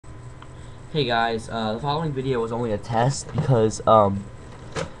Hey guys, the following video was only a test because during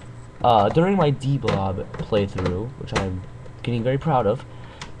my DEBLOB playthrough, which I'm getting very proud of,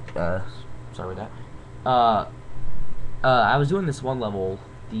 uh, sorry with that, I was doing this one level,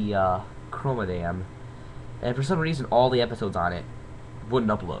 the Chroma Dam, and for some reason all the episodes on it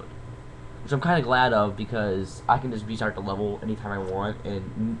wouldn't upload, which I'm kind of glad of because I can just restart the level anytime I want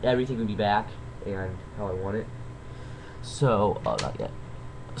and everything would be back and how I want it. So, not yet.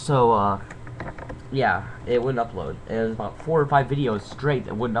 So, yeah, it wouldn't upload. It was about 4 or 5 videos straight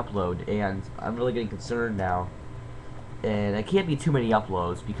that wouldn't upload, and I'm really getting concerned now. And it can't be too many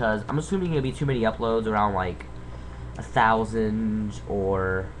uploads because I'm assuming it'll be too many uploads, around like 1,000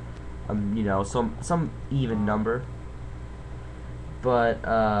 or you know, some even number. But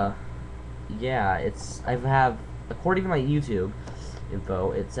yeah, I have, according to my YouTube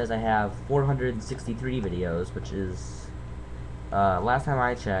info, it says I have 463 videos, which is last time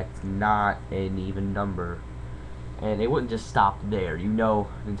I checked, not an even number. And it wouldn't just stop there. You know,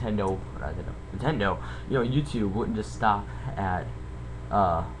 Nintendo, you know, YouTube wouldn't just stop at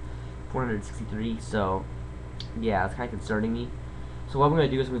 463. So, yeah, it's kind of concerning me. So what I'm gonna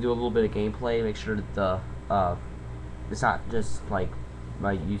do is I'm gonna do a little bit of gameplay, make sure that the it's not just like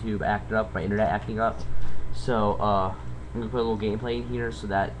my YouTube acting up, my internet acting up. So I'm gonna put a little gameplay in here so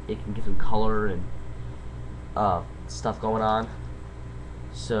that it can get some color and stuff going on.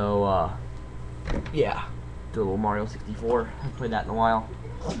 So, yeah, do a little Mario 64. I haven't played that in a while.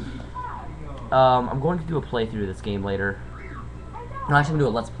 I'm going to do a playthrough of this game later. I'm actually going to do a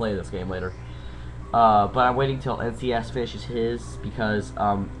let's play of this game later. But I'm waiting till NCS finishes his because,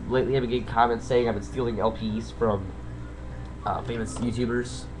 lately I've been getting comments saying I've been stealing LPs from, famous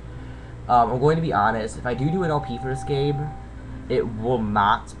YouTubers. I'm going to be honest, if I do an LP for this game, it will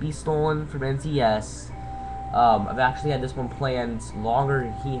not be stolen from NCS. I've actually had this one planned longer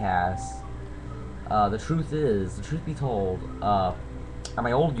than he has. The truth be told, on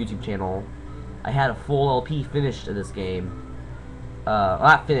my old YouTube channel, I had a full LP finished of this game. Well,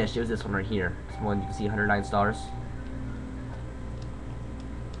 not finished, it was this one right here. This one, you can see 109 stars.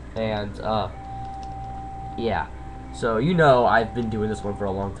 And, yeah. So, you know, I've been doing this one for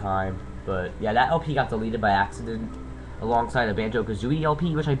a long time. But, yeah, that LP got deleted by accident alongside a Banjo-Kazooie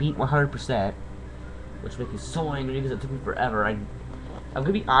LP, which I beat 100%. Which makes me so angry because it took me forever. I'm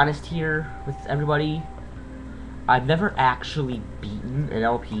gonna be honest here with everybody. I've never actually beaten an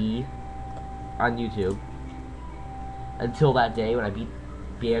LP on YouTube until that day when I beat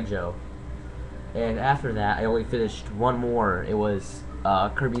Banjo. And after that, I only finished one more. It was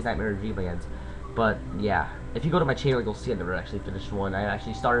Kirby's Nightmare Dreamland. But yeah, if you go to my channel, you'll see I never actually finished one. I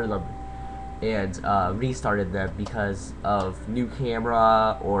actually started them and restarted them because of new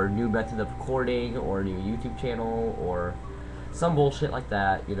camera or new method of recording or new YouTube channel or some bullshit like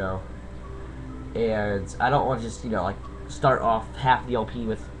that, you know. And I don't want to just, you know, like start off half the LP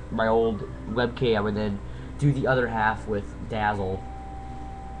with my old webcam and then do the other half with Dazzle.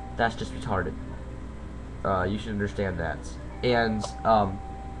 That's just retarded. You should understand that. And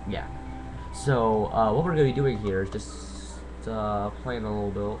yeah. So what we're gonna be doing here is just playing a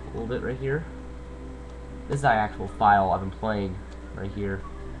little bit right here. This is the actual file I've been playing right here.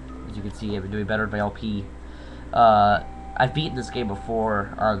 As you can see, I've been doing better with my LP. I've beaten this game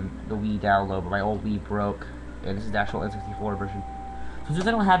before on the Wii download, but my old Wii broke, and this is the actual N64 version. So since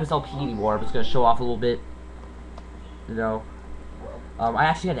I don't have this LP anymore, I'm just gonna show off a little bit. You know, I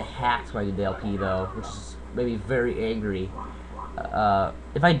actually had to hack when I did the LP though, which is made me very angry.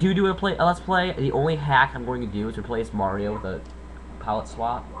 If I do a let's play, the only hack I'm going to do is replace Mario with a palette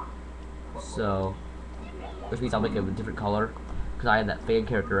swap. So, which means I'll make it a different color, because I had that fan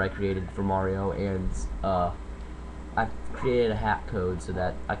character I created for Mario, and I created a hack code so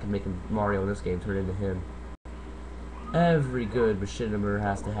that I can make Mario in this game turn into him. Every good machinima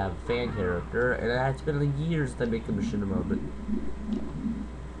has to have a fan character, and it's been years that I make the machinima, but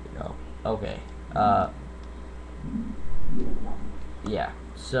you know, okay. Yeah,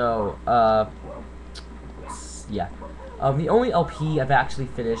 so, yeah. The only LP I've actually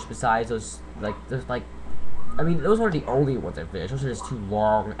finished besides those, I mean, those aren't the only ones I finished. Those are just 2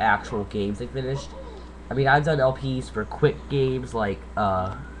 long, actual games I finished. I mean, I've done LPs for quick games like,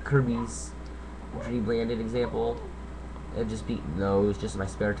 Kirby's Dreamland, an example. And just beating those just in my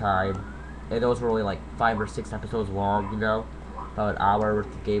spare time. And those were only like 5 or 6 episodes long, you know? About an hour worth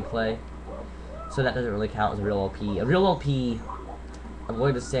of gameplay. So that doesn't really count as a real LP. A real LP, I'm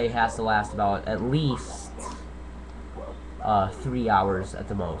going to say, has to last about at least 3 hours at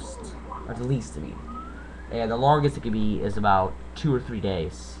the most. Or at least, I mean. And the longest it can be is about 2 or 3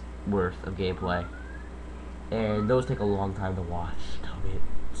 days worth of gameplay. And those take a long time to watch.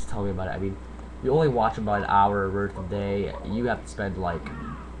 just tell me about it. I mean, you only watch about an hour worth a day. You have to spend like,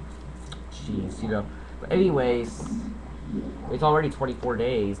 jeez, you know. But anyways, it's already 24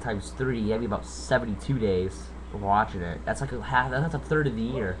 days times 3. That'd be about 72 days of watching it. That's like a half. That's a third of the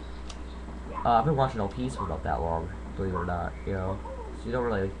year. I've been watching LPs for about that long, believe it or not. You know, so you don't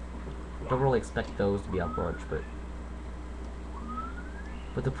really expect those to be up much,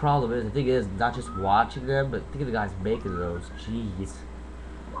 but the problem is, the thing is, not just watching them, but think of the guys making those. Jeez,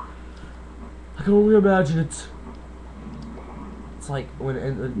 I can only imagine it. It's like when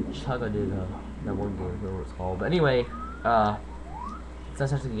Chugga did that one game, I don't know what it's called. But anyway,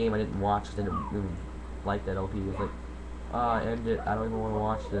 that's actually a game I didn't watch. I didn't even like that LP. It was like, end it. I don't even want to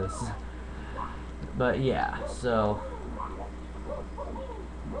watch this. But yeah, so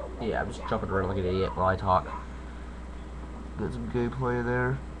yeah, I'm just jumping around like an idiot while I talk. Get some gameplay in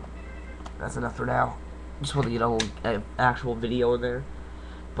there. That's enough for now. Just want to get a little actual video in there.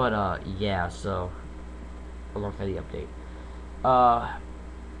 But yeah, so alongside the update.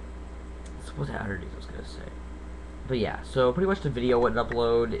 So what the other news I was gonna say. But yeah, so pretty much the video wouldn't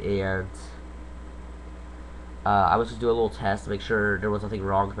upload, and I was just doing a little test to make sure there was nothing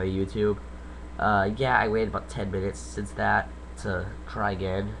wrong with my YouTube. Yeah, I waited about 10 minutes since that to try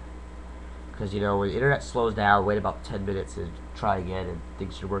again. Because, you know, when the internet slows down, wait about 10 minutes and try again, and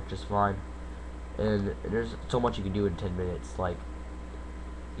things should work just fine. And there's so much you can do in 10 minutes. Like,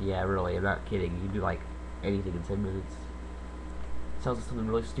 yeah, really, I'm not kidding. You can do, like, anything in 10 minutes. Sounds like something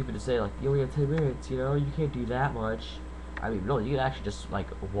really stupid to say, like, you only have 10 minutes, you know? You can't do that much. I mean, really, you can actually just, like,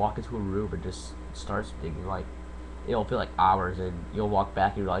 walk into a room and just start something, like, it'll feel like hours, and you'll walk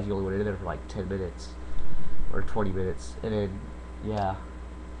back and you realize you only went in there for like 10 minutes or 20 minutes, and then yeah,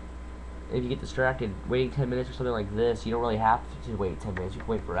 if you get distracted waiting 10 minutes or something like this, you don't really have to wait 10 minutes. You can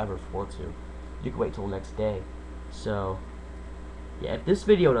wait forever if you want to. You can wait till the next day. So yeah, if this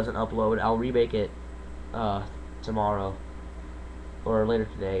video doesn't upload, I'll remake it tomorrow or later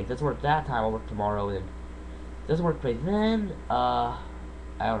today. If it doesn't work that time, I'll work tomorrow, and if it doesn't work by then, I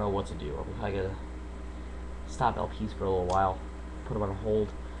don't know what to do. I'm probably gonna stop LPs for a little while, put them on hold.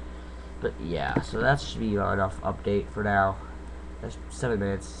 But yeah, so that should be enough update for now. That's 7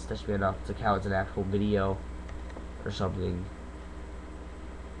 minutes. That should be enough to count as an actual video or something.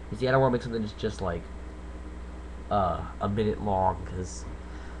 You see, I don't want to make something that's just like a minute long, because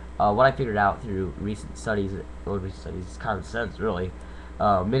what I figured out through recent studies, it's common sense really.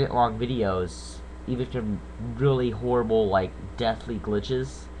 Minute long videos, even if they're really horrible, like deathly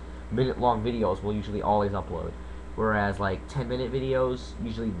glitches, minute-long videos will usually always upload, whereas like 10-minute videos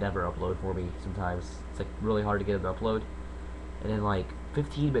usually never upload for me. Sometimes it's like really hard to get them to upload, and then like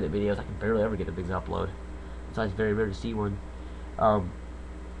 15-minute videos I can barely ever get them to upload. So it's very rare to see one.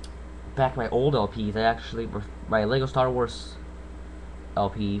 Back in my old LPs, I actually, my Lego Star Wars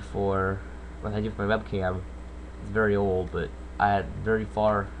LP for what I did for my webcam, it's very old, but I was very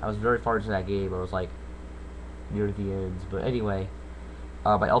far into that game. I was like near the ends, but anyway.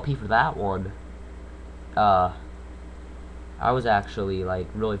 My LP for that one, I was actually like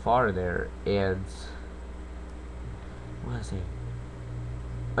really far in there, and what was I saying?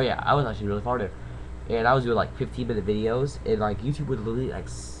 Oh yeah, I was actually really far there, and I was doing like 15-minute videos, and like YouTube would literally like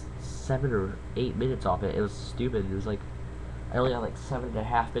 7 or 8 minutes off it. It was stupid. It was like I only had like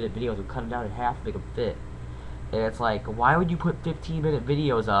 7.5-minute videos and cut them down in half to make them fit. And it's like, why would you put 15-minute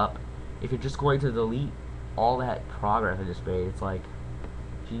videos up if you're just going to delete all that progress I just made? It's like,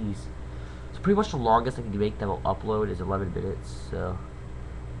 jeez. So pretty much the longest I can make them upload is 11 minutes. So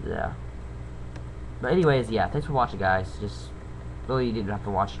yeah. But anyways, yeah. Thanks for watching, guys. Just really, you didn't have to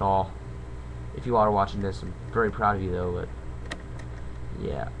watch it all. If you are watching this, I'm very proud of you, though. But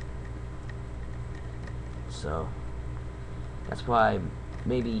yeah. So that's why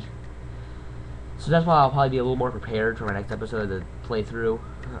maybe. So that's why I'll probably be a little more prepared for my next episode to play through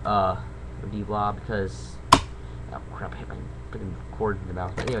DEBLOB, because oh crap, I hit my freaking cord in the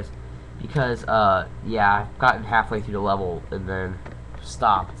mouth. But anyways, because yeah, I've gotten halfway through the level and then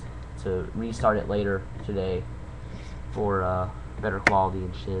stopped to restart it later today for better quality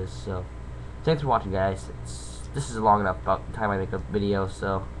and shiz. So thanks for watching, guys. This is long enough about the time I make a video,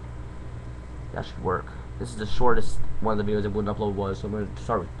 so that should work. This is the shortest one of the videos I wouldn't upload was, so I'm going to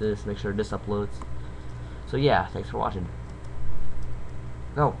start with this, make sure this uploads. So yeah, thanks for watching.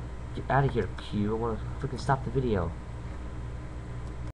 No, get out of here, Q. I want to freaking stop the video.